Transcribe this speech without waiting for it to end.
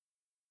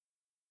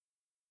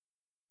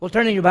Well,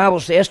 turning your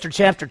Bibles to Esther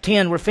chapter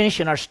 10, we're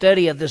finishing our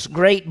study of this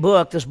great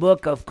book. This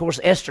book, of course,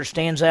 Esther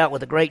stands out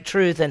with a great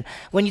truth. And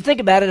when you think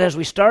about it, as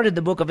we started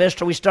the book of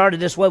Esther, we started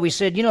this way. We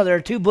said, there are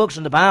two books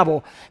in the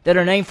Bible that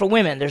are named for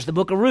women. There's the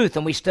book of Ruth,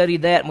 and we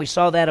studied that, and we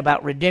saw that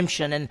about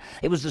redemption. And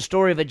it was the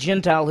story of a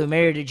Gentile who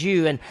married a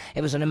Jew, and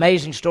it was an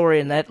amazing story,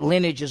 and that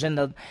lineage is in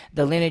the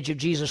lineage of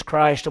Jesus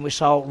Christ, and we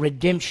saw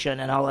redemption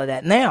and all of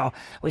that. Now,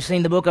 we've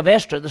seen the book of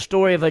Esther, the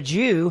story of a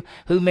Jew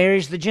who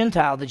marries the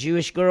Gentile, the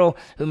Jewish girl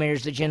who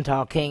marries the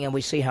Gentile king. And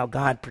we see how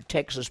God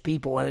protects his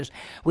people. And as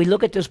we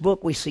look at this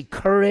book, we see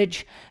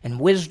courage and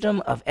wisdom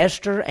of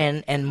Esther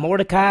and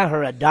Mordecai,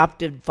 her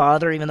adopted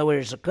father. Even though he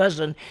was a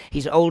cousin,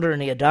 he's older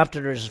and he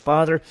adopted her as his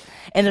father.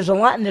 And there's a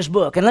lot in this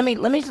book. And let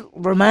me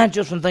remind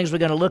you of some things we're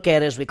going to look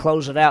at as we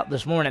close it out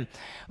this morning.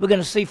 We're going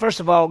to see, first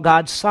of all,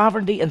 God's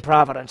sovereignty and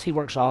providence. He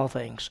works all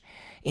things.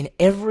 In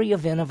every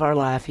event of our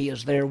life, he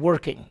is there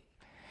working.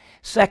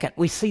 Second,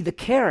 we see the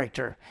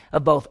character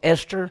of both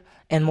Esther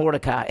and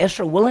Mordecai.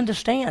 Esther willing to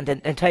stand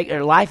and take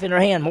her life in her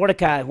hand.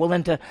 Mordecai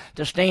willing to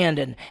stand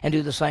and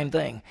do the same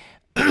thing.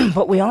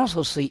 But we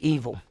also see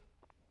evil.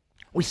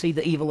 We see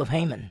the evil of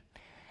Haman.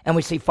 And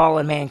we see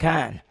fallen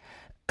mankind.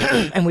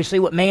 And we see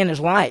what man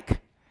is like.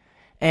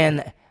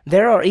 And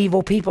there are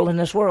evil people in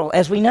this world,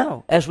 as we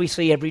know, as we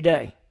see every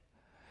day.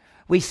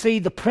 We see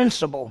the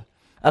principle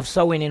of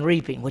sowing and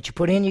reaping. What you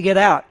put in, you get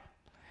out.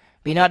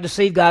 Be not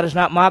deceived, God is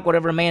not mocked.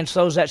 Whatever a man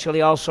sows, that shall he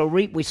also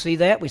reap. We see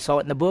that. We saw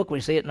it in the book. We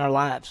see it in our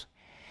lives.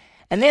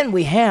 And then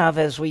we have,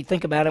 as we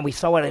think about it, we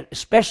saw it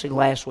especially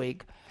last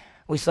week,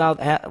 we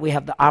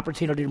have the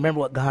opportunity to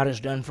remember what God has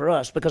done for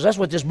us, because that's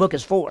what this book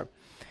is for.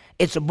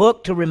 It's a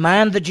book to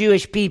remind the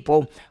Jewish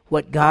people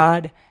what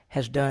God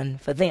has done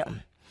for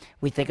them.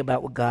 We think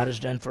about what God has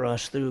done for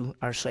us through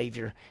our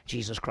Savior,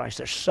 Jesus Christ.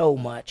 There's so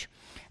much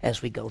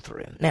as we go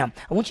through. Now,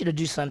 I want you to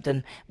do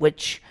something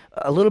which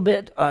a little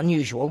bit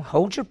unusual.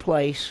 Hold your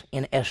place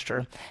in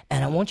Esther,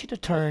 and I want you to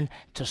turn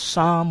to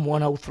Psalm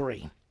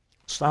 103.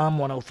 Psalm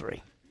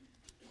 103.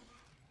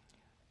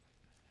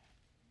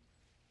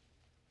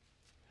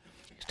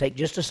 Let's take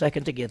just a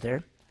second to get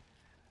there.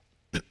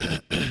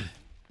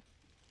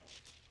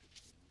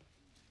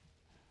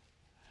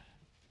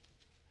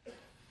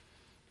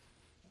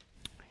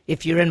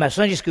 If you're in my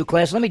Sunday school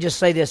class, let me just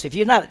say this. If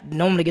you're not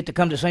normally get to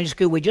come to Sunday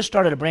school, we just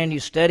started a brand new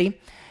study.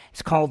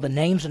 It's called The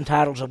Names and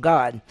Titles of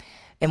God.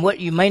 And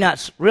what you may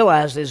not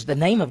realize is the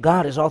name of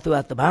God is all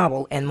throughout the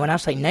Bible. And when I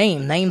say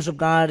names of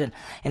God,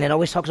 and it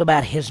always talks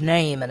about his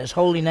name and his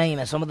holy name.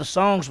 And some of the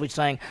songs we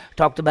sang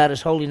talked about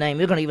his holy name.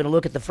 We're going to even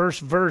look at the first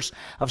verse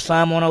of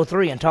Psalm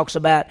 103 and talks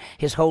about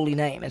his holy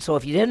name. And so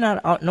if you did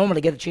not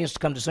normally get a chance to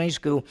come to Sunday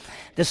school,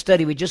 this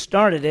study, we just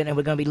started it, and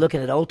we're going to be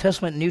looking at Old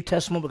Testament, New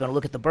Testament. We're going to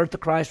look at the birth of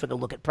Christ. We're going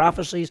to look at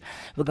prophecies.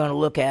 We're going to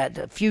look at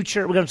the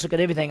future. We're going to look at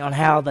everything on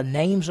how the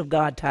names of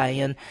God tie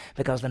in,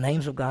 because the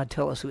names of God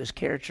tell us who his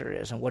character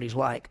is and what he's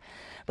like.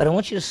 But I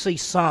want you to see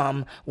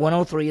Psalm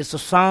 103. It's the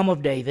Psalm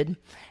of David.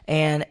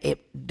 And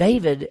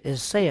David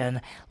is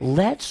saying,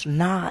 let's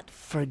not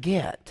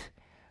forget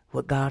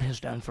what God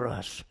has done for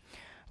us.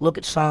 Look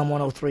at Psalm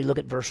 103. Look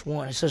at verse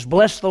 1. It says,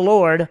 "Bless the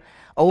Lord,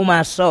 O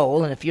my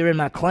soul." And if you're in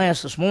my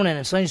class this morning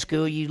in Sunday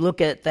school, you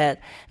look at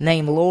that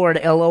name Lord,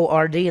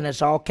 L-O-R-D, and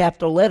it's all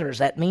capital letters.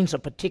 That means a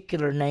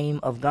particular name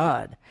of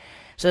God.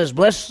 It says,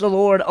 "Bless the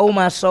Lord, O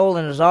my soul,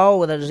 and is all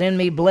that is in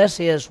me. Bless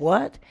his"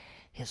 what?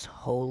 His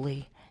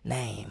holy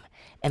name.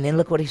 And then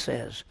look what he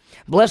says.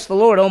 "Bless the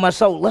Lord, O my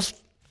soul."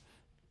 Let's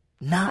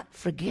not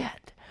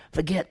forget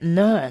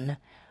none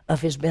of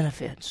his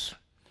benefits.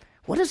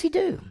 What does he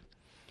do?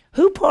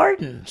 Who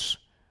pardons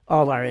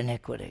all our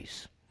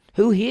iniquities?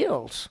 Who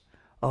heals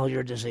all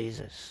your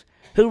diseases?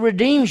 Who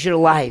redeems your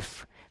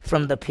life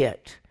from the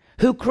pit?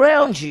 Who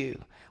crowns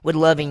you with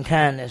loving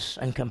kindness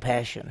and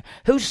compassion?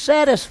 Who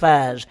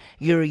satisfies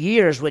your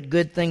years with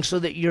good things so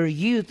that your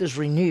youth is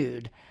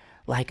renewed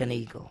like an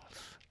eagle's?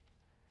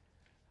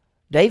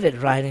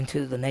 David, writing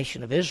to the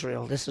nation of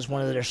Israel, this is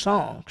one of their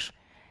songs.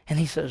 And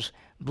he says,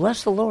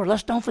 bless the Lord.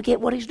 Let's don't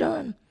forget what he's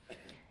done.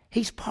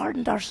 He's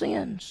pardoned our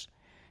sins.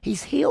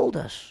 He's healed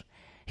us.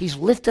 He's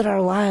lifted our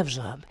lives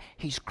up.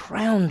 He's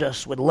crowned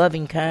us with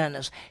loving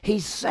kindness.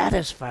 He's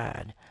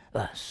satisfied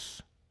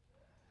us.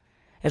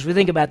 As we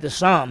think about this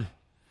psalm,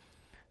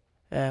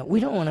 we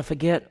don't want to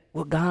forget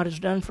what God has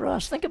done for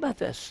us. Think about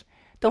this.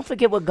 Don't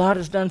forget what God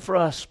has done for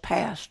us,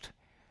 past,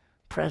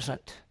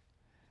 present,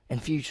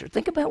 and future.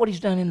 Think about what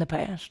he's done in the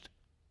past.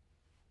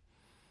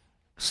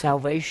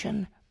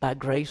 Salvation by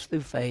grace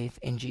through faith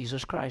in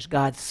Jesus Christ.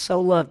 God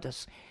so loved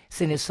us,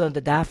 sent his son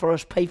to die for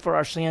us, pay for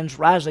our sins,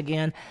 rise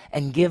again,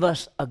 and give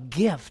us a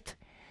gift,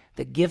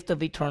 the gift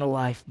of eternal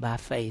life by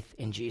faith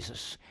in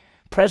Jesus.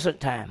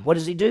 Present time, what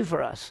does he do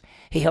for us?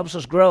 He helps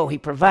us grow. He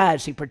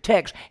provides. He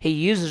protects. He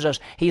uses us.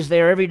 He's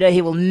there every day.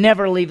 He will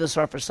never leave us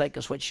or forsake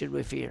us. What should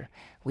we fear?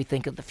 We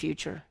think of the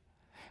future.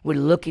 We're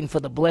looking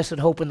for the blessed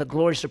hope and the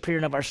glorious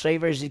appearing of our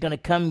Savior. He's going to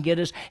come get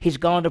us. He's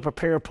gone to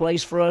prepare a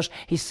place for us.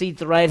 He's seated at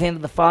the right hand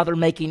of the Father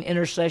making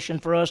intercession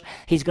for us.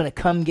 He's going to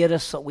come get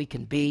us so we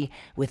can be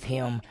with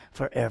him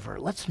forever.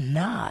 Let's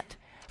not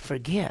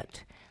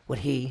forget what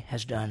he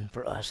has done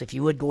for us. If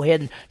you would go ahead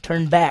and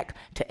turn back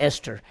to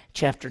Esther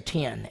chapter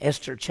 10.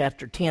 Esther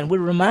chapter 10. We're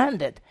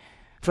reminded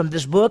from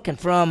this book and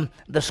from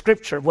the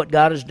scripture of what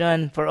God has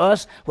done for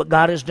us, what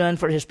God has done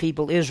for his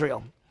people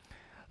Israel.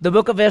 The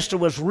book of Esther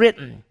was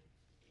written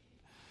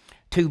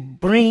to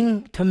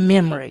bring to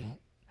memory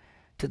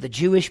to the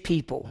Jewish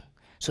people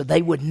so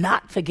they would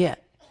not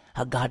forget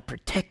how God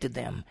protected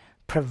them,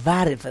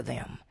 provided for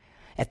them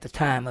at the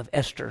time of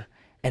Esther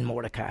and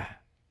Mordecai.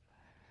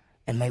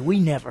 And may we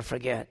never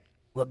forget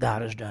what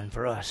God has done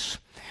for us.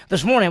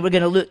 This morning we're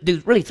going to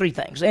do really three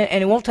things,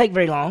 and it won't take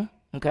very long,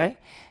 okay?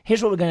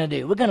 Here's what we're going to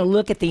do. We're going to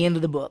look at the end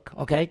of the book,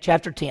 okay?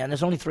 Chapter 10.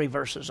 There's only 3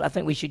 verses. I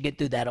think we should get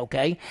through that,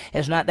 okay?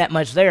 There's not that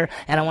much there,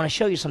 and I want to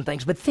show you some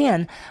things. But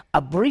then,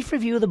 a brief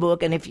review of the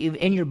book, and if you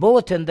in your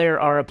bulletin there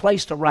are a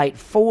place to write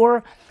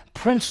 4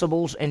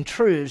 principles and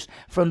truths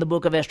from the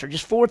book of Esther.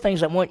 Just 4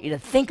 things I want you to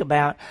think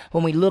about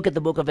when we look at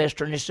the book of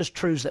Esther, and it's just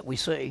truths that we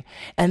see.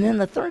 And then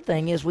the third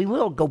thing is we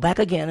will go back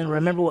again and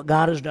remember what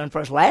God has done for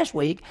us. Last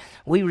week,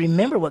 we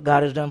remember what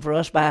God has done for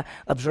us by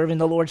observing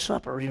the Lord's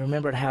Supper. We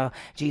remembered how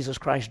Jesus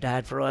Christ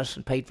died for us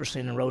and paid for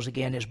sin and rose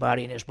again, his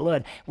body and his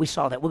blood. We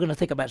saw that. We're going to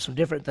think about some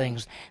different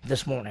things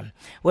this morning.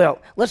 Well,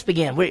 let's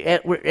begin.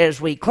 As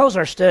we close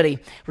our study,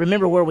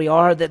 remember where we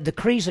are. The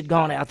decrees had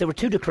gone out. There were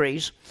 2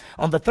 decrees.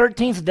 On the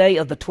 13th day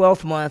of the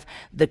 12th month,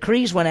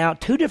 decrees went out,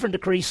 2 different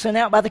decrees sent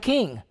out by the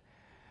king.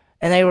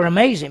 And they were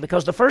amazing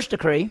because the first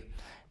decree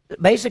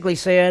basically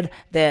said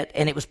that,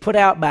 and it was put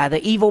out by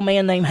the evil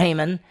man named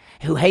Haman,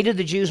 who hated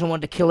the Jews and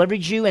wanted to kill every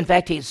Jew. In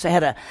fact, he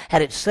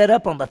had it set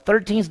up on the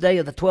 13th day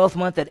of the 12th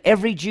month that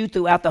every Jew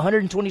throughout the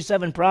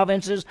 127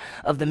 provinces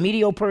of the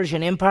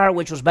Medo-Persian Empire,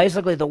 which was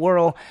basically the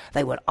world,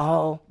 they would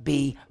all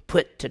be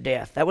put to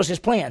death. That was his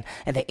plan.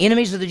 And the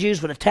enemies of the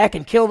Jews would attack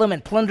and kill them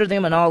and plunder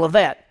them and all of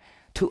that,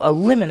 to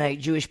eliminate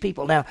Jewish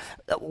people. Now,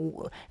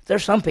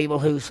 there's some people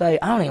who say,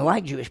 I don't even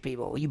like Jewish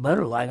people. Well, you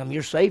better like them.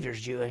 Your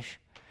Savior's Jewish.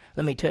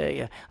 Let me tell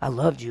you, I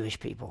love Jewish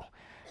people.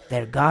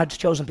 They're God's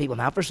chosen people,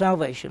 not for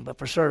salvation, but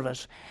for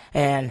service.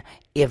 And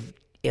if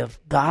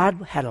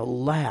God had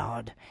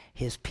allowed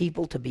his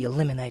people to be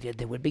eliminated,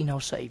 there would be no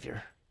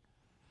Savior.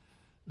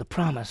 The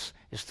promise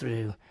is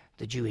through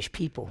the Jewish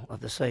people of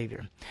the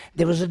Savior.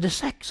 There was a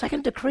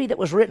second decree that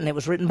was written. It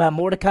was written by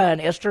Mordecai and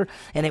Esther,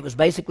 and it was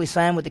basically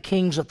signed with the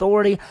king's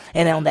authority.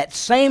 And on that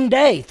same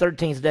day,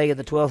 13th day of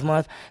the 12th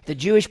month, the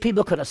Jewish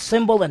people could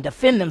assemble and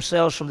defend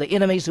themselves from the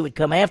enemies who would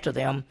come after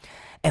them.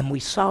 And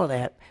we saw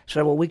that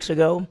several weeks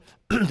ago.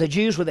 The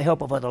Jews, with the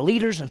help of other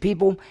leaders and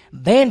people,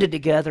 banded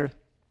together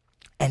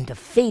and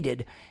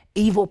defeated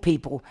evil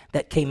people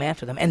that came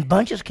after them, and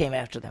bunches came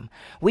after them.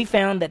 We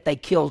found that they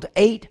killed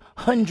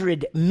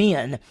 800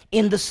 men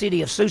in the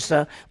city of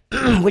Susa,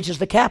 which is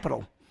the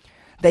capital.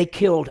 They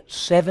killed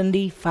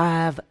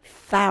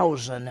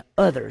 75,000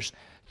 others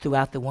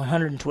throughout the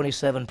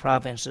 127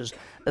 provinces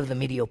of the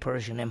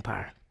Medo-Persian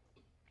Empire.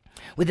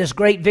 With this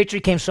great victory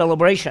came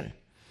celebration,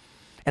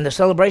 and the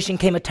celebration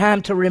came a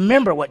time to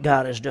remember what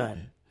God has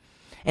done.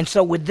 And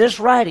so with this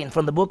writing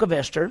from the book of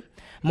Esther,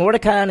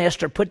 Mordecai and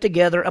Esther put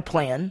together a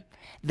plan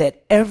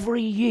that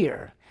every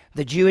year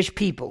the Jewish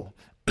people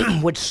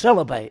would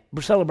celebrate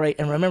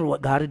and remember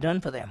what God had done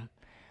for them.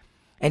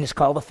 And it's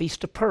called the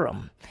Feast of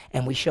Purim.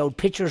 And we showed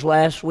pictures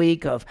last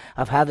week of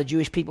how the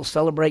Jewish people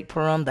celebrate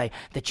Purim.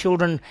 The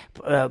children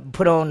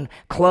put on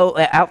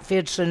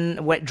outfits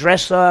and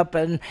dress up,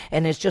 and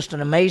it's just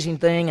an amazing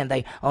thing. And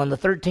on the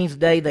 13th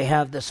day, they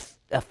have this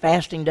a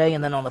fasting day,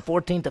 and then on the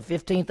 14th or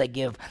 15th, they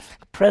give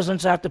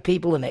presents out to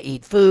people, and they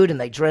eat food, and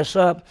they dress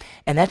up.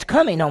 And that's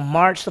coming on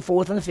March the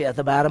 4th and the 5th,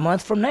 about a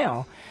month from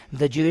now.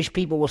 The Jewish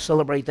people will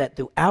celebrate that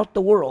throughout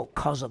the world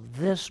because of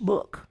this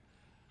book,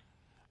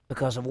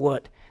 because of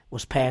what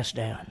was passed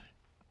down.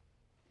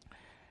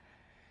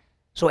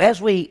 So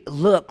as we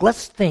look,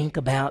 let's think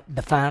about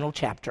the final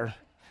chapter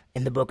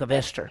in the book of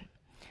Esther.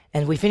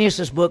 And we finish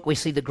this book, we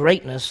see the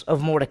greatness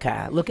of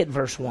Mordecai. Look at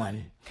verse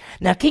 1.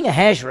 Now King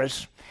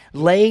Ahasuerus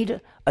laid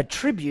a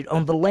tribute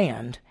on the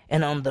land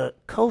and on the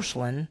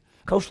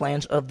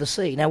coastlands of the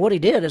sea. Now what he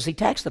did is he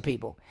taxed the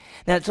people.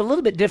 Now it's a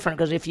little bit different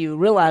because if you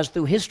realize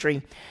through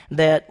history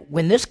that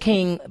when this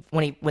king,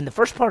 when the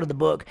first part of the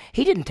book,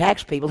 he didn't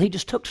tax people, he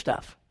just took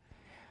stuff.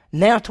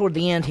 Now toward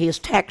the end, he is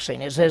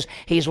taxing. It says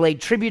he's laid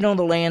tribute on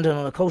the land and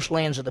on the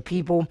coastlands of the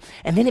people.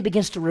 And then he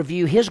begins to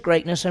review his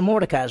greatness and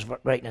Mordecai's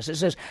greatness. It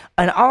says,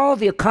 and all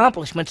the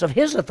accomplishments of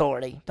his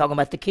authority, talking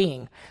about the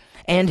king,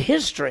 and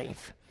his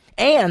strength,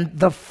 and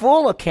the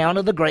full account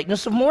of the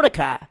greatness of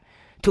Mordecai,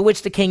 to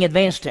which the king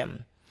advanced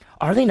him.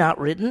 Are they not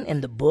written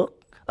in the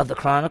book of the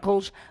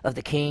Chronicles of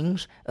the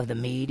kings of the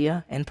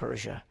Media and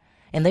Persia?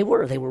 And they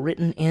were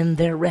written in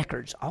their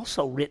records,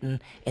 also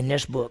written in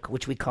this book,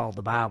 which we call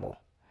the Bible.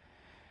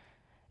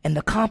 And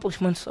the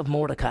accomplishments of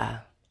Mordecai.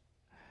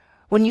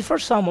 When you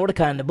first saw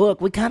Mordecai in the book,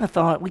 we kind of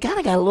got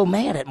a little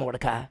mad at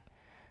Mordecai.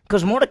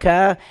 Because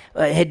Mordecai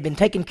had been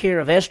taking care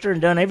of Esther and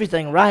done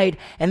everything right,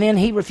 and then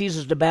he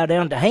refuses to bow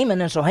down to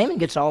Haman, and so Haman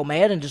gets all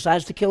mad and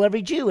decides to kill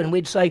every Jew. And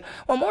we'd say,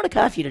 well,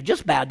 Mordecai, if you'd have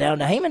just bowed down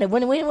to Haman,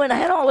 we wouldn't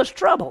have had all this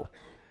trouble.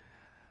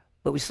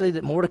 But we see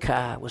that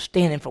Mordecai was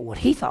standing for what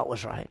he thought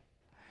was right.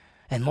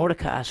 And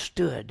Mordecai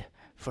stood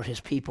for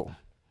his people.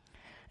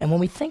 And when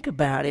we think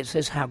about it, it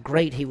says how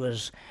great he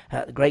was,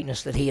 the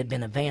greatness that he had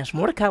been advanced.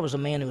 Mordecai was a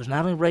man who was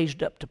not only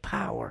raised up to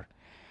power,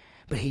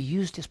 but he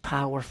used his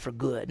power for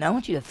good. Now I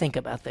want you to think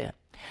about that.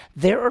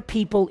 There are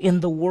people in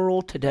the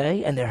world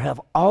today, and there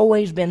have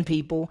always been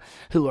people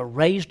who are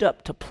raised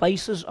up to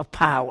places of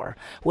power,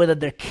 whether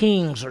they're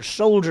kings or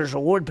soldiers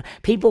or war.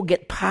 People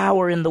get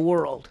power in the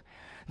world.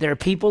 There are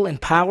people in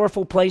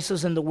powerful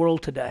places in the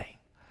world today.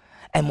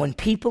 And when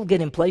people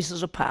get in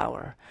places of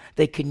power,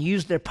 they can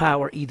use their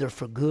power either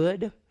for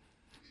good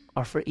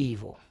or for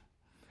evil.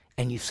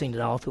 And you've seen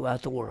it all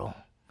throughout the world.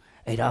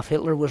 Adolf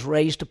Hitler was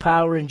raised to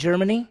power in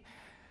Germany,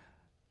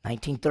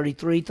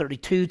 1933,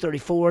 32,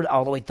 34,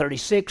 all the way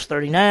 36,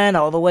 39,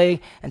 all the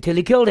way until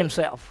he killed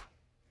himself.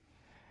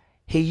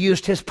 He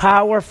used his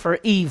power for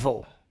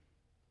evil.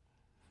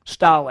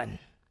 Stalin,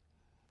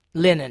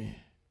 Lenin,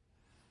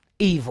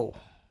 evil.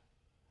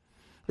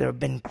 There have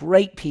been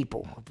great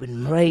people who have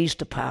been raised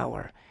to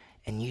power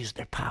and used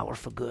their power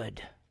for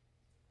good.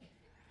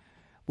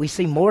 We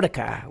see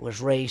Mordecai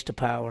was raised to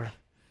power,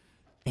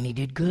 and he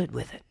did good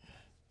with it.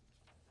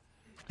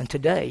 And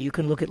today, you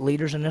can look at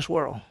leaders in this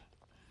world,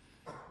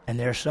 and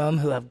there are some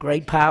who have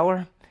great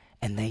power,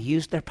 and they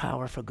use their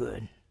power for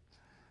good.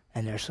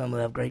 And there are some who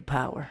have great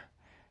power,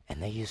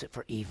 and they use it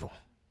for evil.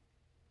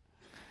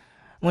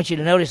 I want you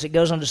to notice it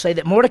goes on to say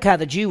that Mordecai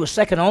the Jew was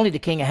second only to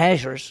King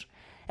Ahasuerus,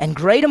 and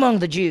great among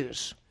the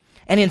Jews,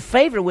 and in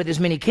favor with his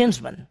many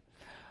kinsmen.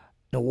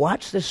 Now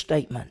watch this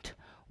statement.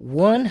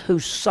 One who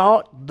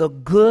sought the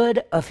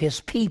good of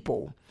his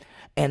people,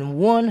 and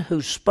one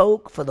who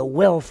spoke for the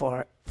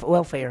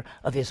welfare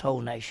of his whole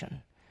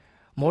nation.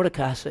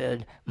 Mordecai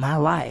said, my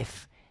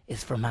life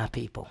is for my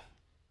people.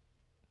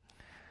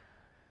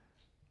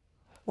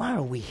 Why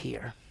are we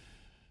here?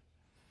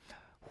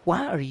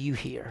 Why are you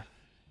here?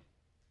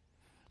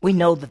 We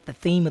know that the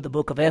theme of the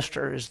book of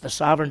Esther is the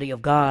sovereignty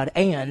of God,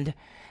 and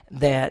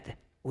that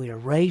we are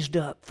raised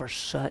up for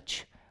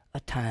such a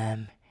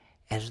time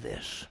as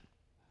this.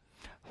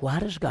 Why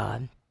does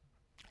God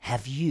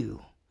have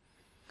you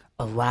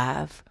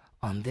alive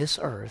on this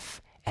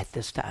earth at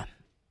this time?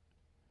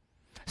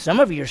 Some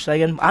of you are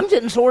saying, I'm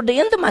getting toward the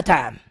end of my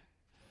time.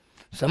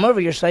 Some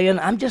of you are saying,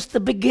 I'm just the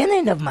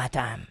beginning of my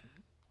time.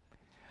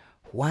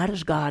 Why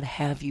does God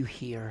have you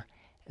here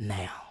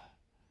now?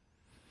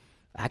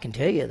 I can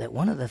tell you that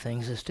one of the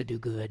things is to do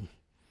good,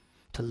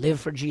 to live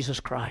for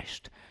Jesus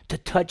Christ, to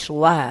touch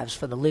lives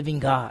for the living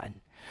God,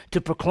 to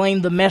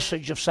proclaim the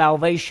message of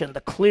salvation,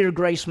 the clear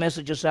grace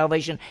message of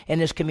salvation in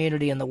this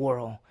community and the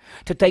world,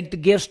 to take the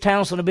gifts,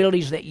 talents, and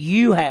abilities that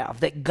you have,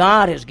 that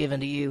God has given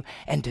to you,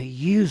 and to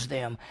use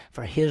them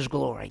for His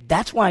glory.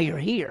 That's why you're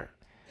here.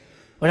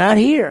 We're not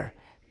here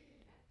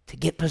to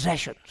get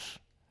possessions.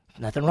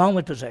 Nothing wrong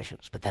with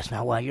possessions, but that's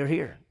not why you're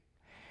here.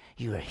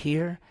 You are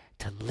here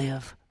to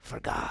live for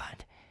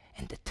God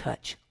and to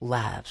touch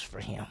lives for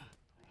Him.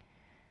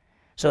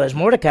 So as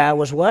Mordecai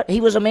was what? He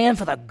was a man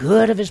for the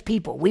good of his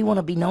people. We want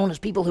to be known as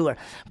people who are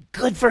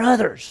good for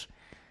others,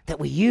 that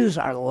we use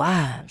our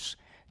lives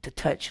to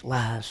touch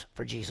lives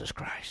for Jesus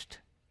Christ.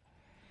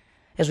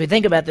 As we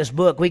think about this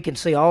book, we can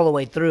see all the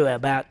way through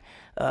about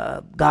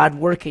God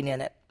working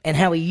in it and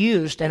how He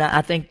used, and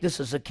I think this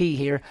is the key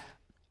here,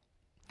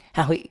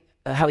 how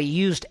he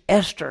used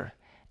Esther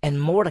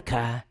and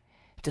Mordecai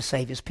to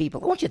save his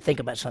people. I want you to think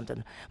about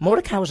something.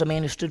 Mordecai was a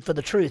man who stood for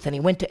the truth, and he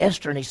went to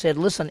Esther and he said,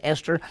 listen,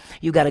 Esther,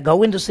 you got to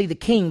go in to see the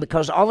king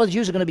because all the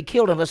Jews are going to be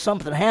killed unless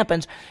something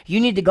happens. You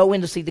need to go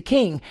in to see the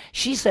king.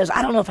 She says,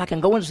 I don't know if I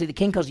can go in to see the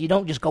king because you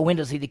don't just go in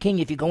to see the king.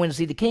 If you go in to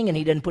see the king and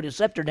he doesn't put his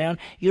scepter down,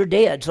 you're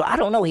dead. So I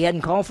don't know. He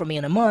hadn't called for me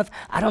in a month.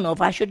 I don't know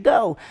if I should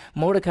go.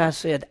 Mordecai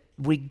said,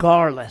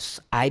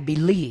 regardless, I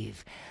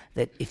believe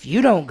that if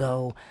you don't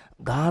go,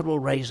 God will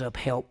raise up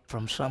help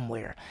from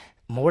somewhere.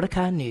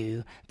 Mordecai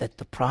knew that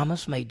the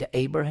promise made to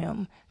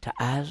Abraham, to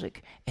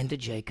Isaac, and to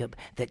Jacob,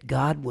 that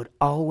God would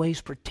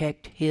always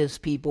protect His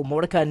people.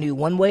 Mordecai knew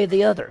one way or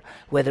the other,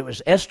 whether it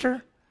was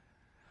Esther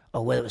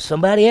or whether it was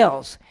somebody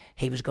else,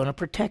 he was going to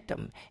protect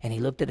them. And he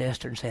looked at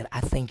Esther and said, I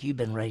think you've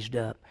been raised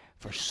up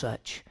for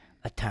such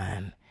a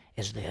time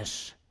as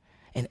this.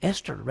 And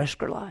Esther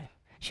risked her life.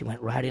 She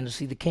went right in to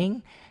see the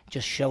king,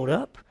 just showed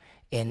up,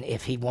 and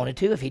if he wanted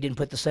to, if he didn't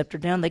put the scepter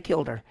down, they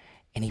killed her.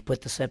 And he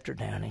put the scepter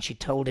down, and she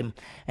told him,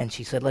 and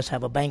she said, let's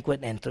have a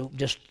banquet. And through,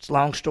 just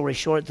long story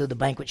short, through the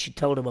banquet, she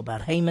told him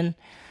about Haman,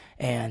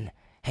 and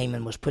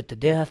Haman was put to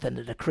death, and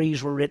the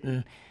decrees were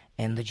written,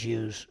 and the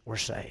Jews were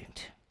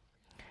saved.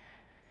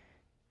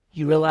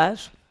 You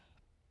realize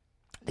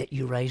that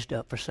you raised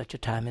up for such a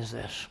time as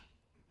this.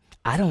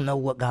 I don't know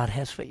what God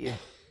has for you.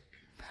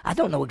 I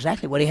don't know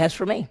exactly what He has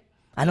for me.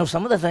 I know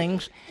some of the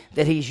things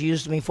that He's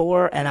used me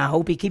for, and I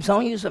hope He keeps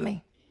on using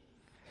me.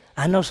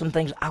 I know some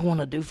things I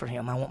want to do for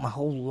Him. I want my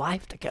whole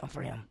life to count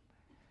for Him.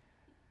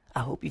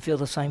 I hope you feel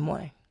the same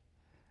way.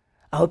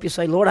 I hope you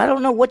say, Lord, I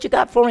don't know what you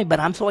got for me, but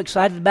I'm so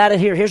excited about it.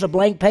 Here's a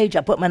blank page.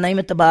 I put my name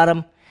at the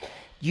bottom.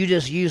 You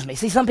just use me.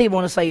 See, some people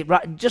want to say,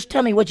 just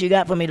tell me what you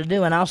got for me to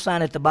do, and I'll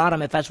sign at the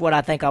bottom if that's what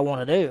I think I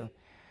want to do.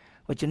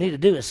 What you need to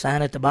do is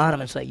sign at the bottom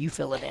and say, you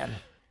fill it in.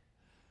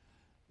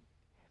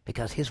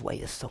 Because his way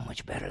is so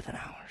much better than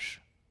ours.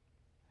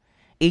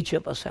 Each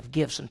of us have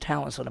gifts and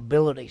talents and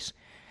abilities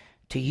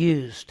to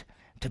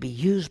be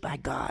used by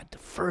God to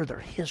further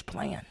his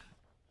plan.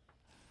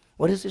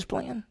 What is his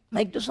plan?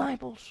 Make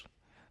disciples.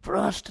 For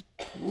us to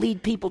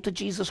lead people to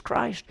Jesus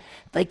Christ.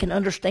 They can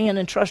understand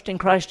and trust in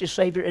Christ as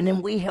Savior, and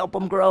then we help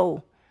them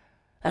grow.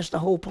 That's the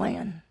whole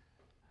plan.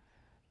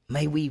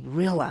 May we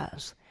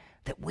realize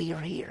that we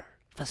are here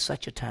for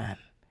such a time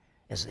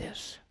as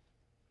this.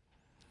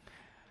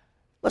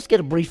 Let's get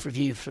a brief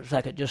review for a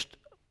second, just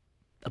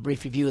a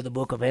brief review of the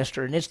book of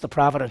Esther, and it's the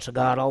providence of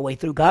God all the way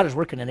through. God is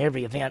working in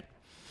every event.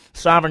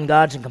 Sovereign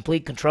God's in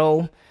complete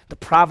control. The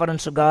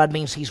providence of God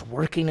means he's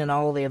working in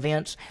all the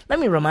events. Let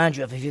me remind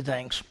you of a few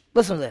things.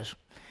 Listen to this.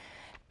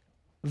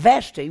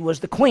 Vashti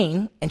was the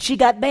queen, and she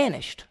got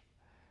banished.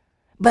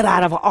 But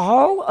out of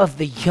all of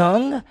the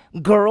young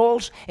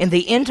girls in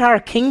the entire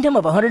kingdom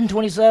of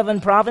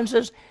 127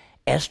 provinces,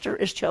 Esther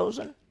is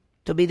chosen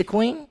to be the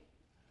queen.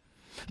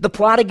 The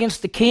plot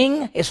against the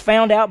king is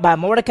found out by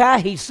Mordecai.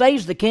 He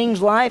saves the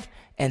king's life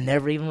and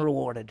never even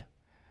rewarded.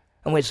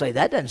 And we'd say,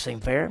 that doesn't seem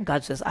fair.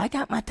 God says, I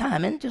got my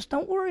timing, just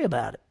don't worry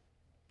about it.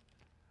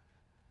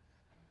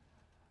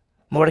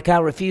 Mordecai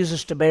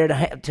refuses to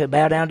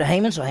bow down to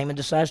Haman, so Haman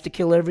decides to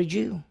kill every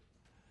Jew.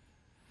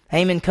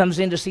 Haman comes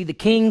in to see the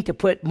king to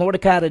put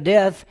Mordecai to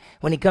death.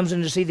 When he comes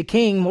in to see the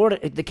king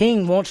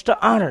wants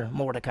to honor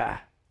Mordecai.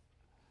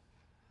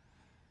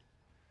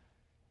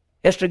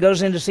 Esther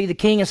goes in to see the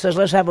king and says,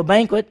 let's have a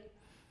banquet.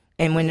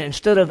 And when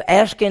instead of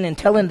asking and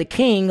telling the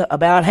king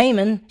about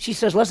Haman, she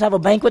says, let's have a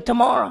banquet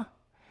tomorrow.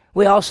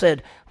 We all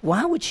said,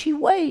 why would she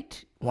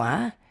wait?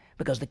 Why?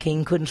 Because the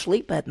king couldn't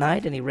sleep that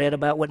night, and he read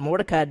about what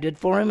Mordecai did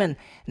for him, and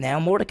now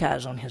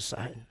Mordecai's on his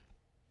side.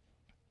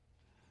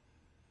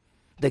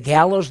 The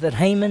gallows that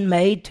Haman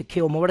made to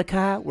kill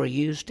Mordecai were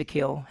used to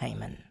kill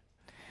Haman.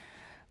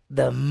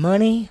 The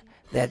money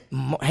that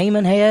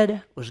Haman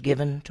had was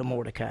given to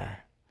Mordecai.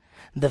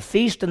 The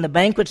feast and the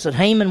banquets that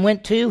Haman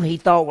went to, he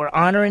thought were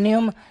honoring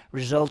him,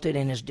 resulted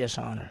in his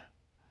dishonor.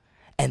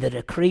 And the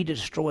decree to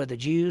destroy the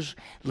Jews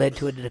led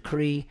to a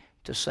decree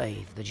to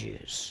save the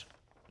Jews.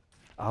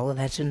 All of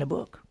that's in the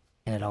book,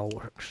 and it all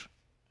works.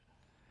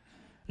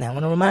 Now, I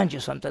want to remind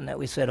you something that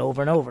we said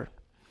over and over,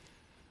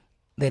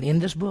 that in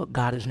this book,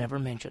 God is never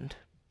mentioned.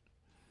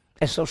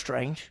 It's so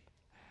strange,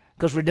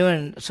 because we're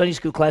doing a Sunday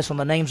school class on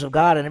the names of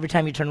God, and every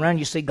time you turn around,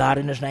 you see God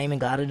in his name, and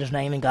God in his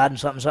name, and God in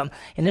something.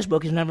 In this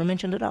book, he's never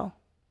mentioned at all.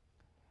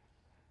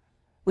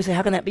 We say,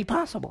 how can that be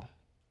possible?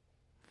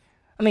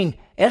 I mean,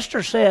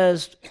 Esther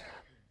says,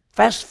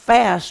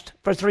 fast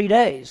for 3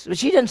 days. But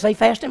she doesn't say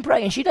fast and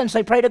pray, and she doesn't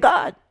say pray to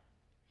God.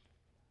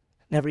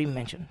 Never even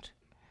mentioned.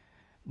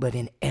 But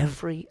in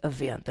every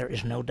event, there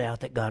is no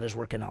doubt that God is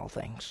working all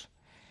things.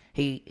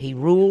 He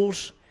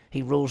rules.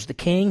 He rules the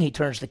king. He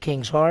turns the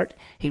king's heart.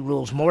 He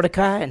rules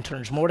Mordecai and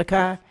turns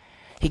Mordecai.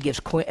 He gives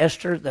Queen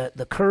Esther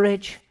the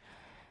courage.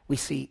 We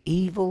see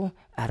evil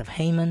out of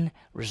Haman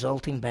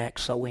resulting back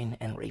sowing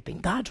and reaping.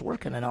 God's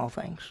working in all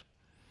things.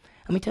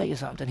 Let me tell you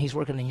something. He's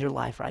working in your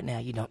life right now.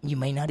 You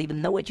may not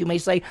even know it. You may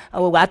say,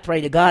 oh, I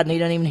pray to God and he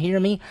doesn't even hear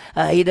me.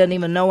 He doesn't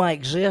even know I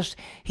exist.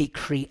 He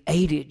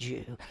created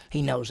you.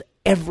 He knows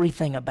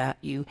everything about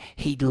you.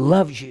 He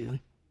loves you.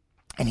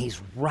 And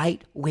he's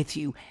right with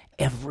you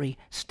every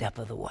step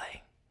of the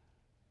way.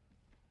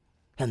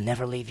 He'll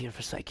never leave you or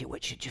forsake you.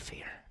 What should you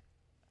fear?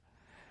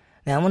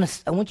 Now,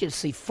 I want you to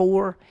see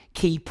 4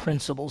 key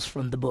principles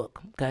from the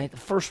book. Okay, the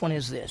first one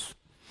is this.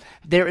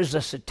 There is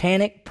a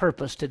satanic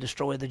purpose to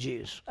destroy the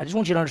Jews. I just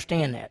want you to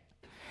understand that.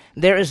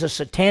 There is a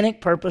satanic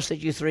purpose that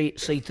you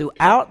see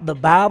throughout the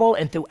Bible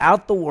and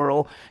throughout the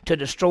world to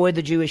destroy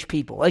the Jewish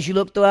people. As you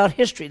look throughout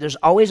history, there's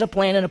always a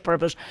plan and a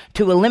purpose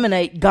to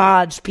eliminate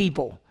God's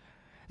people.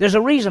 There's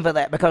a reason for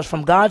that, because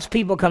from God's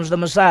people comes the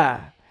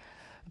Messiah.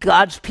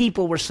 God's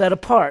people were set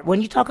apart.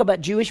 When you talk about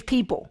Jewish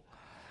people,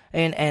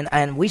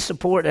 and we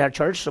support, our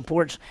church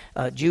supports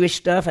Jewish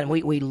stuff, and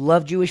we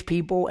love Jewish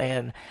people,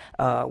 and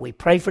we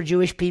pray for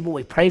Jewish people.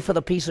 We pray for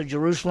the peace of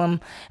Jerusalem.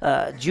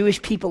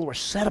 Jewish people were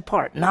set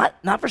apart,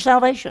 not for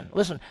salvation.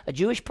 Listen, a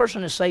Jewish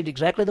person is saved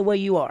exactly the way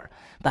you are,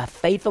 by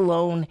faith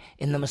alone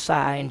in the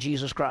Messiah, in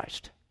Jesus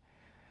Christ.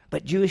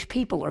 But Jewish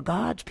people are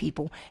God's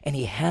people, and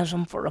he has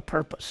them for a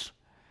purpose,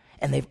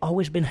 and they've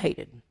always been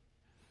hated.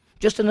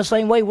 Just in the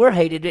same way we're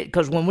hated,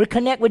 because when we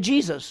connect with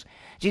Jesus,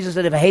 Jesus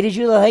said, if I hated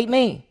you, they'll hate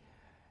me.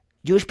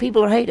 Jewish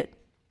people are hated.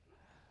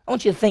 I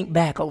want you to think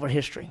back over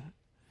history.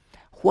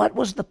 What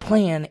was the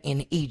plan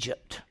in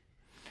Egypt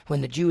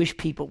when the Jewish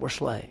people were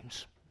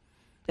slaves?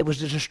 It was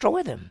to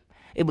destroy them.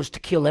 It was to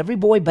kill every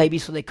boy baby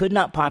so they could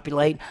not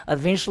populate.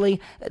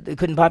 Eventually, they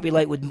couldn't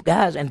populate with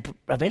guys, and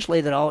eventually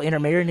they'd all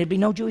intermarry and there'd be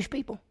no Jewish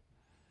people.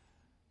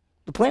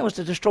 The plan was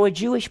to destroy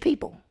Jewish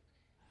people.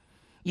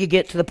 You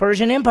get to the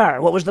Persian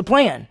Empire. What was the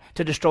plan?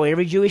 To destroy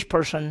every Jewish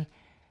person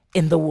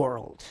in the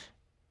world.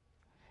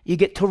 You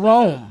get to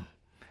Rome.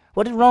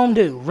 What did Rome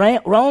do?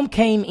 Rome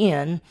came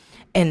in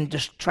and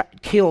just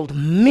killed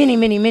many,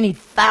 many, many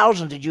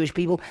thousands of Jewish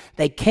people.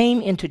 They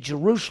came into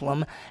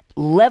Jerusalem,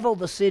 leveled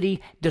the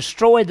city,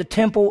 destroyed the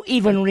temple,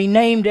 even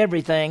renamed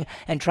everything,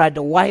 and tried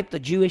to wipe the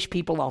Jewish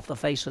people off the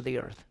face of the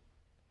earth.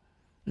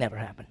 Never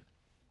happened.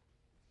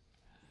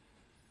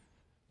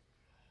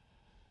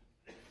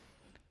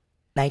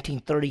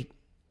 1930,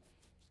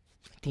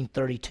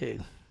 1932,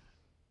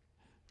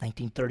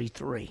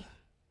 1933,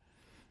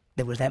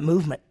 there was that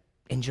movement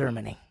in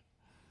Germany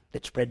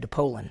that spread to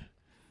Poland,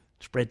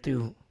 spread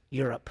through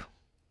Europe,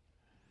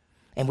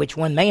 in which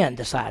one man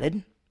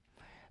decided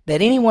that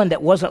anyone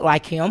that wasn't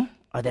like him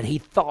or that he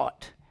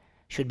thought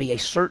should be a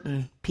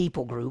certain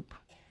people group,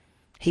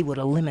 he would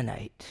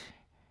eliminate.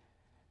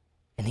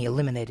 And he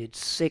eliminated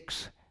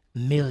 6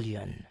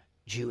 million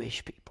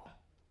Jewish people.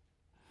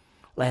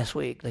 Last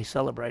week, they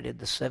celebrated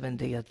the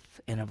 70th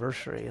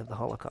anniversary of the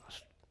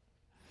Holocaust,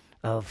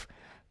 of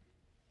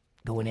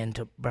going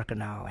into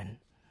Birkenau and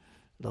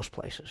those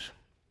places.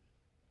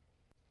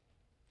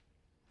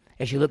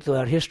 As you look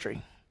throughout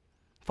history,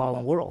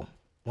 fallen world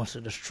wants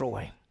to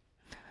destroy.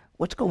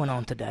 What's going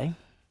on today?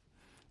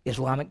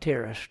 Islamic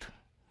terrorists.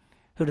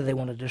 Who do they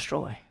want to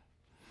destroy?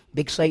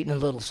 Big Satan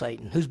and little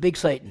Satan. Who's Big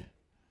Satan?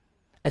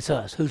 It's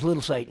us. Who's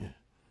little Satan?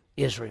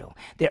 Israel.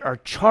 There are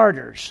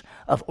charters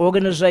of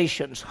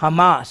organizations,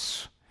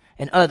 Hamas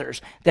and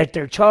others, that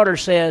their charter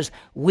says,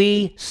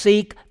 we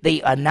seek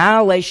the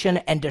annihilation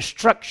and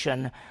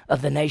destruction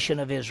of the nation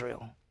of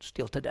Israel.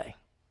 Still today.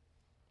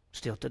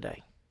 Still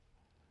today.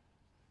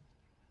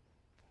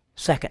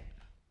 Second,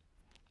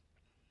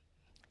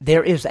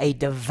 there is a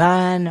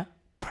divine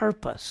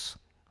purpose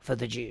for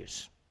the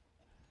Jews.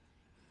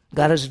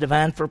 God has a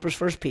divine purpose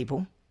for his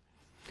people.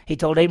 He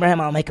told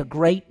Abraham, I'll make a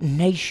great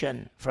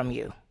nation from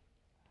you.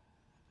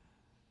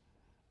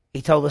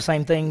 He told the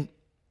same thing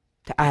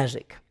to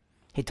Isaac.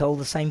 He told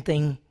the same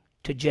thing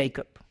to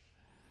Jacob.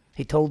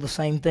 He told the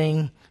same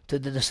thing to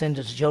the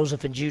descendants,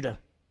 Joseph and Judah.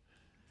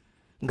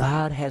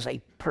 God has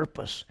a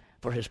purpose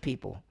for his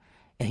people.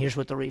 And here's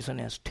what the reason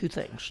is. 2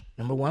 things.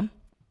 Number 1,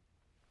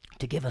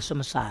 to give us a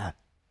Messiah.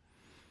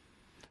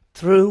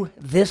 Through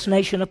this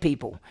nation of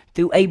people,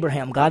 through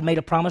Abraham, God made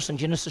a promise in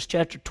Genesis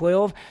chapter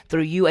 12.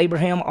 Through you,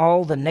 Abraham,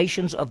 all the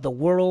nations of the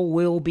world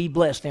will be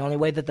blessed. The only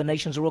way that the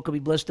nations of the world could be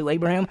blessed through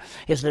Abraham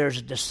is there's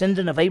a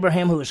descendant of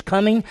Abraham who is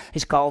coming.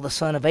 He's called the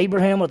son of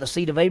Abraham, or the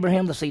seed of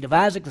Abraham, the seed of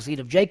Isaac, the seed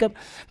of Jacob,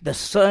 the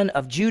son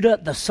of Judah,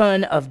 the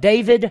son of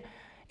David,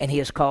 and he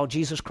is called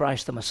Jesus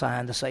Christ, the Messiah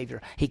and the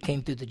Savior. He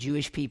came through the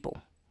Jewish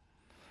people.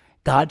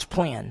 God's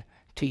plan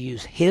to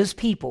use his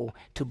people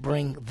to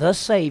bring the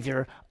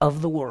Savior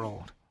of the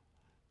world,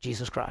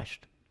 Jesus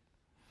Christ.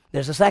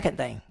 There's a second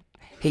thing.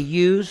 He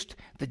used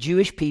the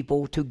Jewish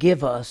people to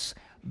give us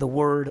the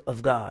Word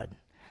of God.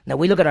 Now,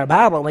 we look at our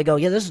Bible and we go,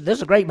 yeah, this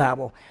is a great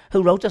Bible.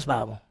 Who wrote this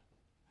Bible?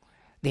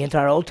 The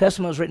entire Old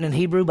Testament was written in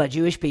Hebrew by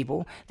Jewish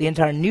people. The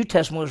entire New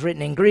Testament was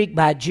written in Greek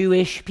by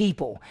Jewish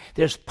people.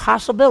 There's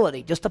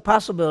possibility, just a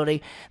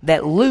possibility,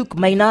 that Luke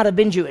may not have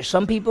been Jewish.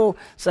 Some people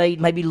say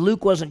maybe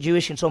Luke wasn't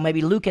Jewish, and so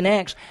maybe Luke and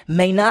Acts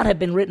may not have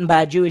been written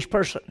by a Jewish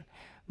person.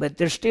 But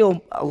there's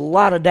still a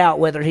lot of doubt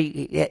whether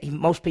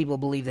most people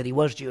believe that he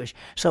was Jewish.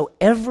 So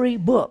every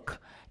book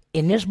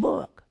in this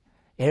book,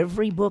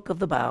 every book of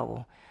the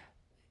Bible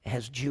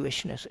has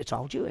Jewishness. It's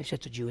all Jewish.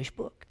 It's a Jewish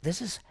book.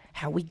 This is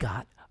how we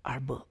got our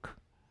book,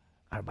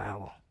 our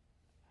Bible.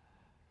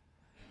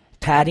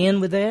 Tied in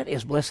with that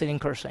is blessing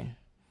and cursing.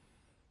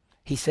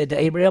 He said to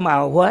Abraham,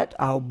 I'll what?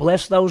 I'll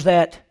bless those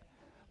that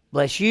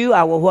bless you.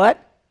 I will what?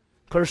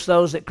 Curse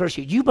those that curse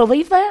you. Do you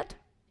believe that?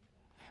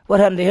 What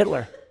happened to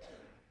Hitler?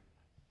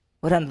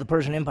 What happened to the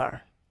Persian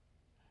Empire?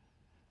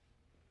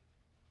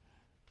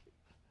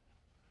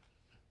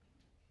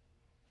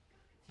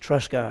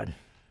 Trust God.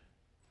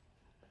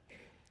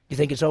 You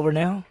think it's over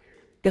now?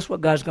 Guess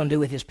what God's going to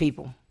do with his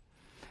people?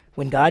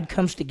 When God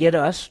comes to get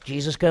us,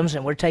 Jesus comes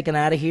and we're taken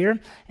out of here,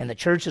 and the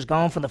church is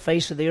gone from the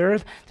face of the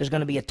earth, there's going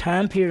to be a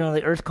time period on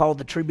the earth called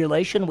the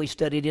tribulation. We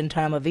studied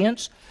end-time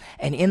events.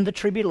 And in the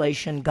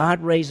tribulation,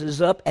 God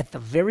raises up at the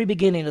very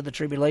beginning of the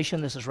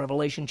tribulation, this is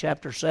Revelation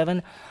chapter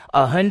 7,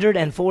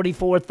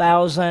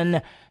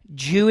 144,000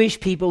 Jewish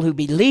people who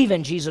believe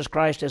in Jesus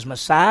Christ as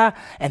Messiah,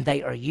 and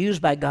they are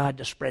used by God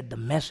to spread the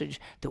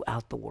message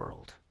throughout the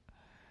world.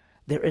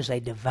 There is a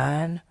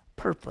divine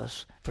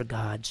purpose for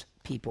God's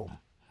people.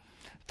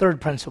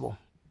 Third principle,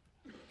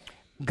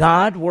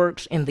 God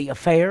works in the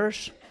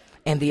affairs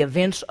and the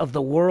events of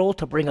the world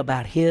to bring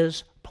about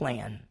his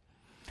plan.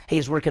 He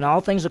is working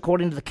all things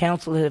according to the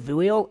counsel of his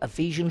will,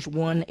 Ephesians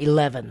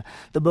 1:11.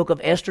 The book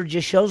of Esther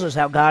just shows us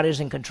how God is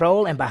in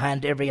control and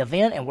behind every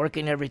event and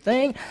working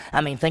everything.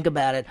 I mean, think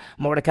about it.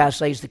 Mordecai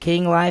saves the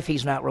king life.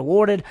 He's not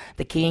rewarded.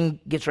 The king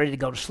gets ready to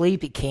go to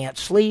sleep. He can't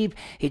sleep.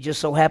 It just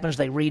so happens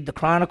they read the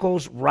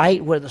Chronicles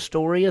right where the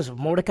story is of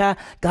Mordecai.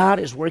 God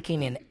is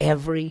working in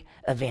every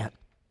event.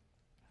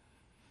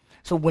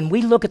 So when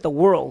we look at the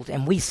world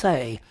and we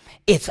say,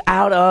 it's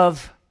out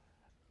of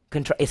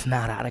control, it's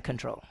not out of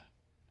control.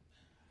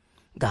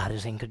 God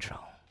is in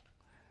control.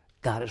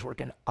 God is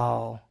working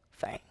all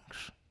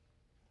things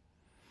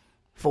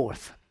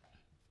Fourth,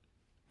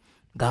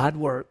 God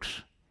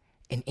works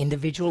in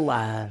individual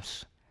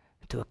lives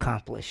to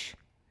accomplish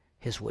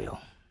his will.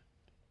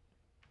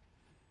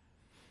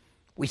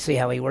 We see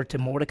how he worked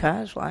in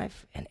Mordecai's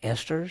life, and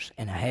Esther's,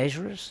 and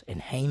Ahasuerus, and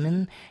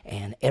Haman,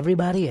 and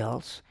everybody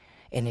else.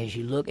 And as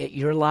you look at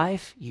your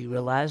life, you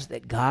realize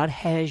that God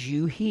has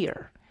you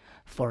here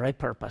for a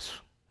purpose.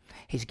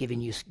 He's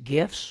given you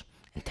gifts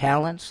and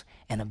talents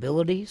and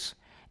abilities,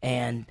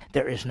 and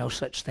there is no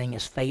such thing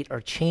as fate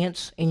or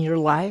chance in your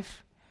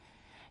life.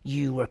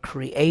 You were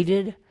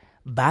created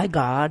by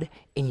God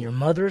in your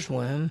mother's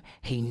womb.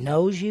 He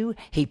knows you.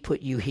 He put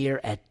you here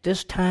at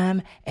this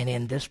time and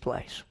in this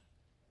place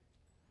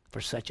for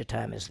such a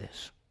time as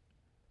this.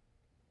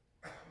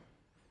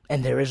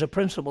 And there is a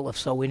principle of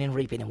sowing and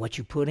reaping, and what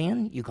you put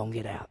in, you're going to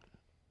get out.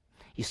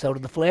 You sow to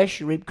the flesh,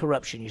 you reap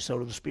corruption. You sow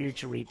to the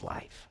spirit, you reap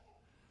life.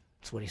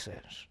 That's what he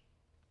says.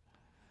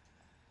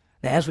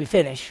 Now, as we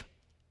finish,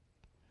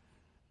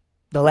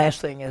 the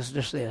last thing is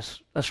just this.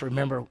 Let's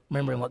remembering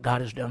what God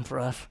has done for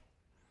us.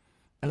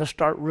 And let's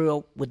start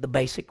real with the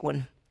basic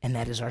one, and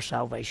that is our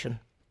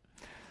salvation.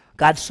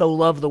 God so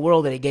loved the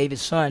world that he gave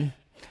his Son.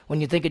 When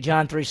you think of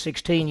John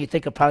 3:16, you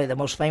think of probably the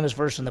most famous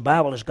verse in the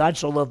Bible is God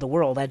so loved the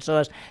world, that's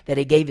us, that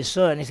he gave his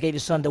Son. He gave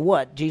his Son to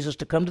what? Jesus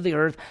to come to the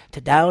earth, to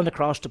die on the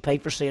cross, to pay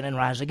for sin and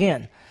rise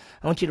again.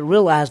 I want you to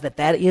realize that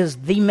that is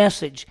the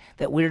message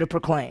that we're to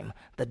proclaim.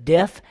 The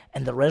death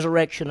and the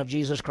resurrection of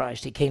Jesus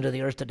Christ. He came to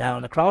the earth to die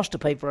on the cross, to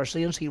pay for our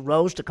sins. He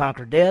rose to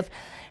conquer death.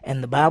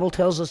 And the Bible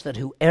tells us that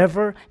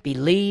whoever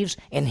believes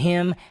in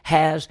him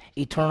has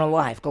eternal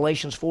life.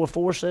 Galatians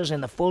 4:4 says,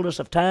 in the fullness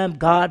of time,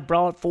 God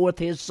brought forth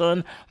his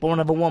Son, born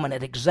of a woman.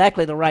 At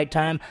exactly the right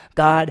time,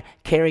 God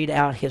carried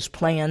out his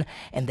plan,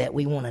 and that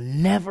we want to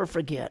never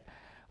forget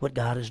what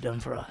God has done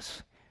for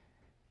us.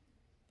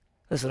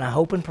 Listen, I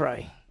hope and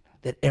pray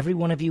that every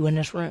one of you in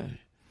this room,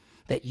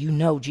 that you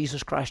know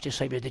Jesus Christ is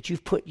Savior, that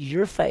you've put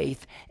your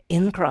faith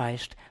in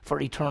Christ for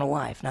eternal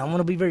life. Now, I want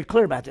to be very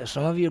clear about this.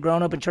 Some of you have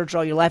grown up in church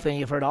all your life and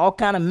you've heard all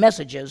kind of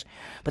messages,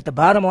 but the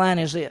bottom line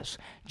is this.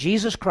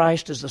 Jesus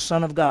Christ is the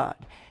Son of God.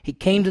 He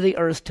came to the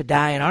earth to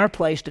die in our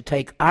place, to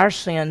take our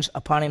sins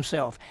upon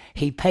himself.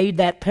 He paid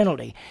that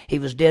penalty. He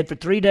was dead for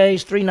 3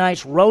 days, 3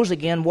 nights, rose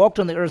again, walked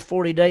on the earth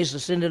 40 days,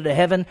 ascended to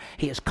heaven.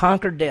 He has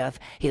conquered death.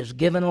 He has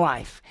given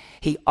life.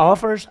 He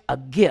offers a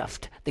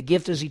gift. The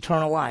gift is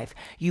eternal life.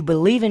 You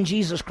believe in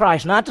Jesus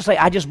Christ, not to say,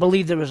 I just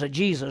believe there is a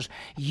Jesus.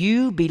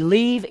 You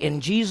believe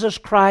in Jesus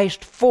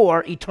Christ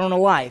for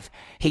eternal life.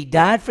 He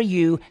died for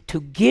you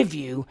to give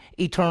you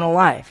eternal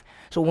life.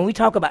 So when we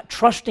talk about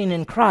trusting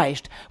in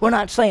Christ, we're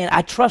not saying,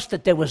 I trust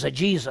that there was a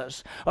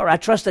Jesus, or I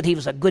trust that he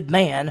was a good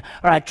man,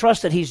 or I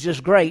trust that he's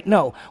just great.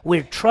 No,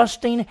 we're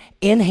trusting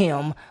in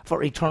him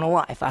for eternal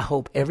life. I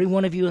hope every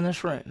one of you in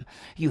this room,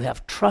 you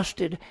have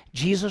trusted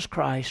Jesus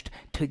Christ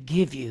to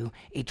give you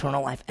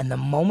eternal life. And the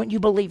moment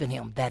you believe in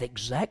him, that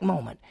exact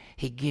moment,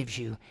 he gives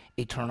you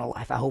eternal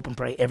life. I hope and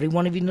pray every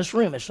one of you in this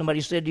room, if somebody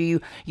said to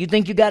you, you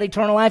think you got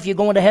eternal life, you're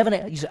going to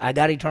heaven? You say, I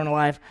got eternal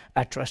life.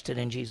 I trusted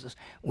in Jesus.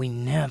 We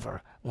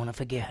never want to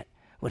forget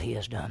what he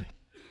has done.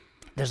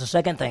 There's a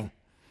second thing,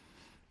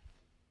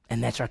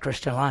 and that's our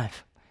Christian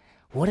life.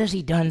 What has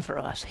he done for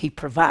us? He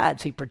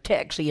provides, he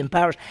protects, he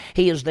empowers.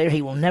 He is there.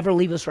 He will never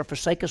leave us or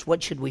forsake us.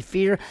 What should we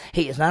fear?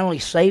 He has not only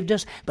saved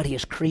us, but he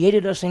has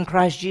created us in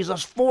Christ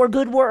Jesus for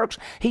good works.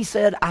 He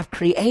said, I've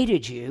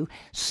created you,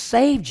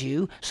 saved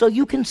you, so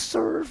you can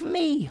serve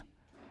me.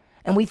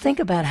 And we think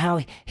about how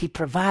he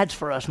provides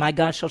for us. My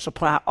God shall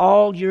supply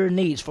all your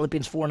needs,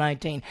 Philippians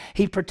 4:19.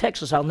 He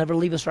protects us. I'll never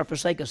leave us or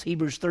forsake us,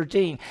 Hebrews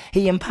 13.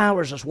 He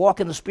empowers us.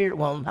 Walk in the Spirit,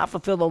 will not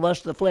fulfill the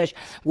lust of the flesh.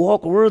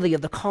 Walk worthy of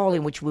the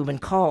calling which we've been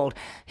called.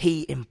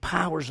 He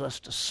empowers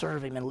us to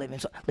serve him and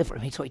live for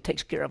him. So he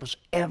takes care of us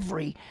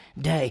every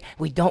day.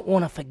 We don't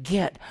want to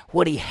forget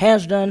what he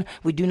has done.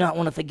 We do not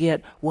want to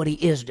forget what he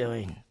is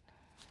doing.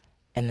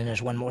 And then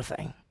there's one more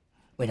thing.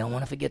 We don't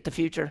want to forget the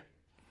future.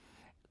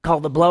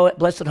 Called the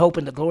blessed hope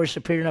and the glorious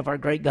appearing of our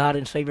great God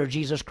and Savior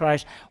Jesus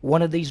Christ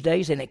one of these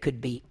days, and it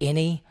could be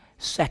any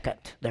second.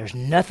 There's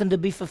nothing to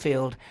be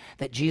fulfilled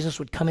that Jesus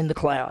would come in the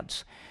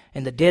clouds.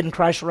 And the dead in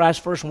Christ will rise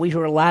first, and we who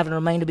are alive and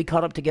remain to be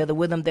caught up together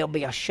with them. There'll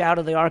be a shout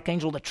of the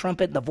archangel, the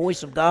trumpet, and the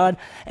voice of God,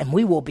 and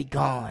we will be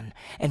gone.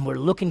 And we're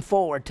looking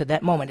forward to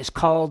that moment. It's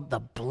called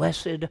the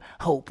blessed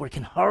hope. We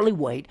can hardly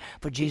wait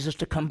for Jesus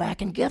to come back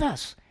and get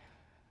us.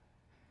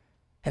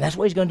 And that's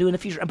what he's going to do in the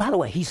future. And by the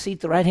way, he's seated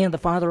at the right hand of the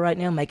Father right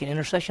now, making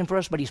intercession for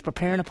us, but he's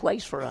preparing a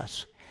place for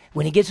us.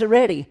 When he gets it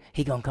ready,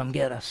 he's going to come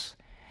get us.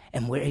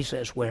 And where he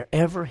says,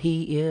 wherever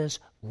he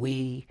is,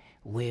 we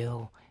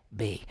will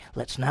be.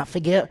 Let's not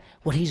forget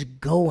what he's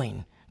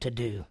going to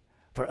do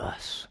for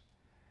us.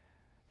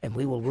 And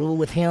we will rule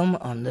with him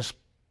on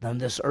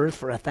this earth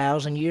for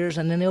 1,000 years,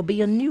 and then there'll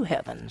be a new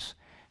heavens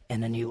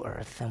and a new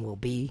earth, and we'll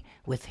be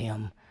with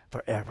him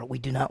forever. We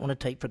do not want to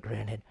take for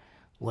granted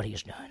what he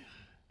has done.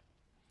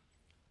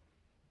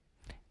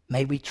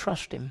 May we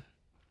trust him.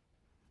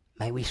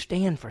 May we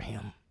stand for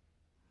him.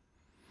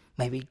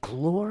 May we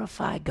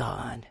glorify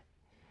God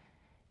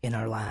in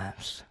our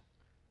lives.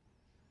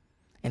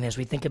 And as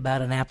we think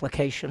about an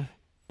application,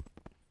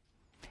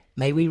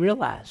 may we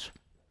realize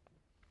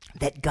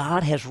that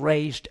God has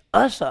raised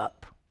us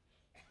up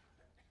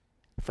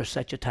for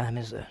such a time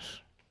as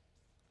this.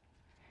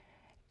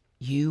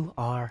 You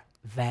are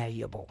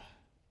valuable.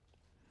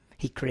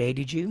 He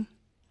created you.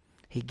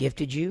 He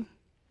gifted you.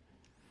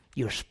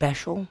 You're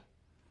special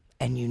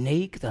and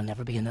unique. There'll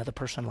never be another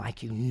person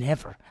like you.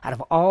 Never. Out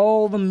of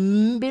all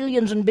the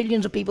billions and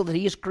billions of people that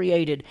He has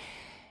created,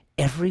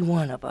 every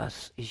one of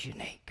us is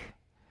unique.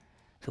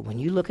 So when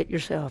you look at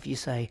yourself, you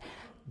say,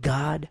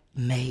 God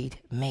made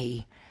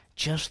me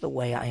just the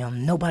way I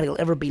am. Nobody will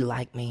ever be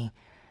like me.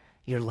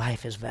 Your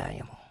life is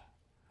valuable.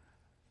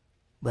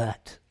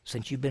 But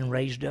since you've been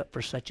raised up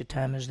for such a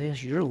time as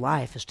this, your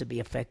life is to be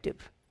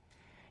effective.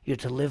 You're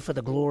to live for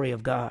the glory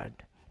of God.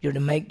 You're to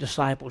make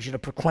disciples. You're to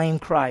proclaim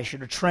Christ.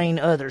 You're to train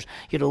others.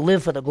 You're to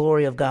live for the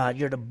glory of God.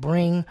 You're to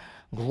bring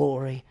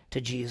glory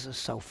to Jesus.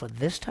 So for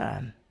this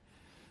time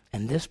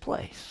and this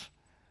place,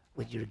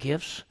 with your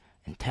gifts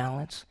and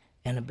talents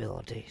and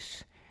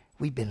abilities,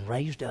 we've been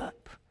raised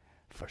up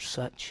for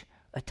such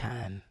a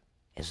time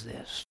as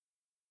this.